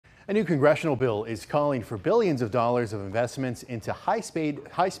A new congressional bill is calling for billions of dollars of investments into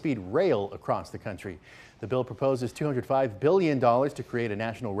high-speed rail across the country. The bill proposes $205 billion to create a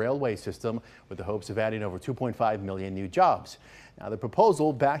national railway system with the hopes of adding over 2.5 million new jobs. Now, the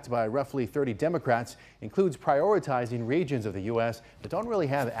proposal, backed by roughly 30 Democrats, includes prioritizing regions of the U.S. that don't really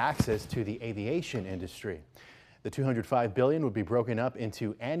have access to the aviation industry. The $205 billion would be broken up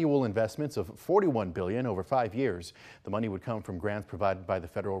into annual investments of $41 billion over 5 years. The money would come from grants provided by the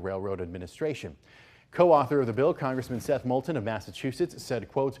Federal Railroad Administration. Co-author of the bill, Congressman Seth Moulton of Massachusetts, said,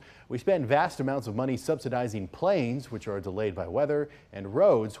 quote, "We spend vast amounts of money subsidizing planes, which are delayed by weather, and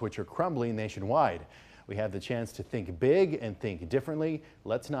roads, which are crumbling nationwide. We have the chance to think big and think differently.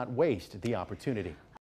 Let's not waste the opportunity."